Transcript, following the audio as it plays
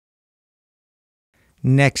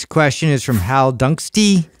Next question is from Hal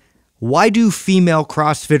Dunksty. Why do female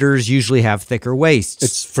CrossFitters usually have thicker waists?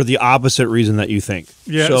 It's for the opposite reason that you think.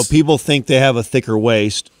 Yes. So people think they have a thicker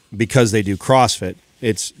waist because they do CrossFit.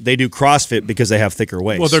 They do CrossFit because they have thicker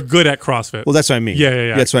waists. Well, they're good at CrossFit. Well, that's what I mean.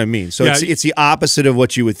 Yeah. That's what I mean. So Yeah. it's the opposite of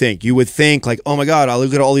what you would think. You would think like, oh my God, I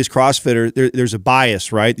look at all these CrossFitters. There's a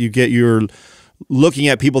bias, right? You're looking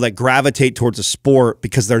at people that gravitate towards a sport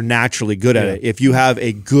because they're naturally good at it. If you have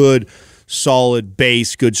a good, solid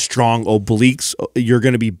base, good, strong obliques, you're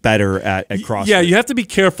going to be better at CrossFit. Yeah, you have to be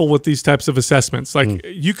careful with these types of assessments. Like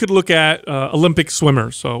you could look at Olympic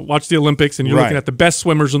swimmers. So watch the Olympics and you're looking at the best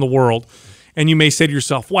swimmers in the world. And you may say to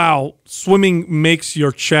yourself, wow, swimming makes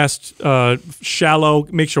your chest shallow,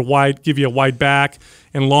 makes your give you a wide back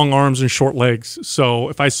and long arms and short legs. So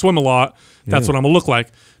if I swim a lot, that's what I'm going to look like.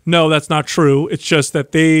 No, that's not true. It's just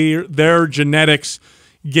that their genetics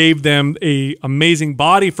gave them an amazing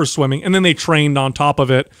body for swimming, and then they trained on top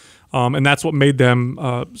of it, and that's what made them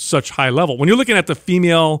such high level. When you're looking at the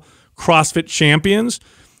female CrossFit champions,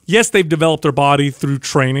 yes, they've developed their body through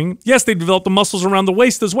training. Yes, they developed the muscles around the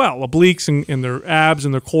waist as well, obliques and their abs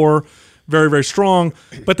and their core, very, very strong.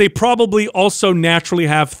 But they probably also naturally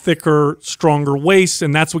have thicker, stronger waists,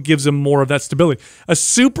 and that's what gives them more of that stability. A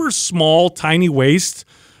super small, tiny waist,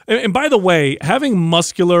 and by the way, having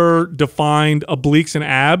muscular, defined obliques and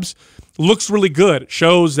abs looks really good. It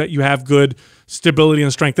shows that you have good stability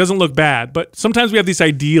and strength. Doesn't look bad, but sometimes we have these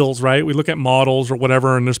ideals, right? We look at models or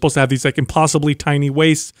whatever, and they're supposed to have these like impossibly tiny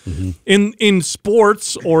waists. In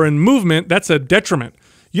sports or in movement, that's a detriment.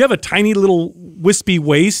 You have a tiny little wispy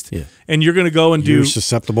waist, and you're going to go and You're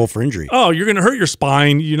susceptible for injury. Oh, you're going to hurt your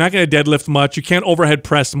spine. You're not going to deadlift much. You can't overhead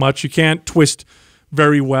press much. You can't twist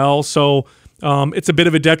very well. So it's a bit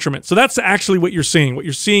of a detriment. So that's actually what you're seeing. What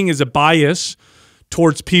you're seeing is a bias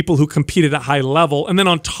towards people who compete at a high level. And then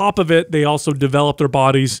on top of it, they also develop their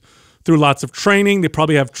bodies through lots of training. They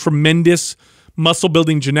probably have tremendous muscle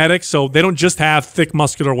building genetics. So they don't just have thick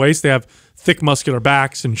muscular waists. They have thick muscular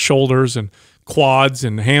backs and shoulders and quads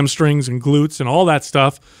and hamstrings and glutes and all that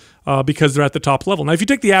stuff because they're at the top level. Now, if you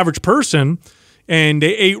take the average person and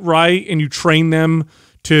they ate right and you train them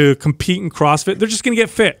to compete in CrossFit, they're just going to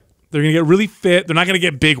get fit. They're going to get really fit. They're not going to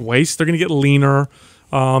get big waists. They're going to get leaner.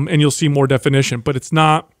 And you'll see more definition, but it's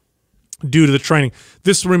not due to the training.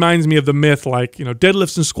 This reminds me of the myth, like, you know,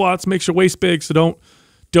 deadlifts and squats makes your waist big, so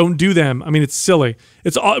don't do them. I mean, it's silly.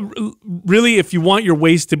 It's really, if you want your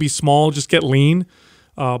waist to be small, just get lean.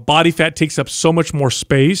 Body fat takes up so much more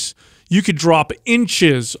space. You could drop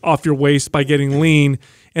inches off your waist by getting lean,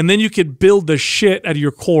 and then you could build the shit out of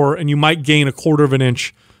your core, and you might gain 1/4 of an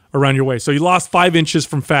inch around your waist. So you lost 5 inches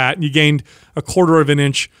from fat, and you gained 1/4 of an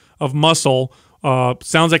inch of muscle.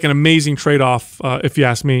 Sounds like an amazing trade-off, if you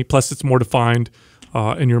ask me. Plus, it's more defined,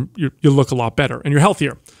 and you look a lot better, and you're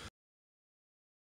healthier.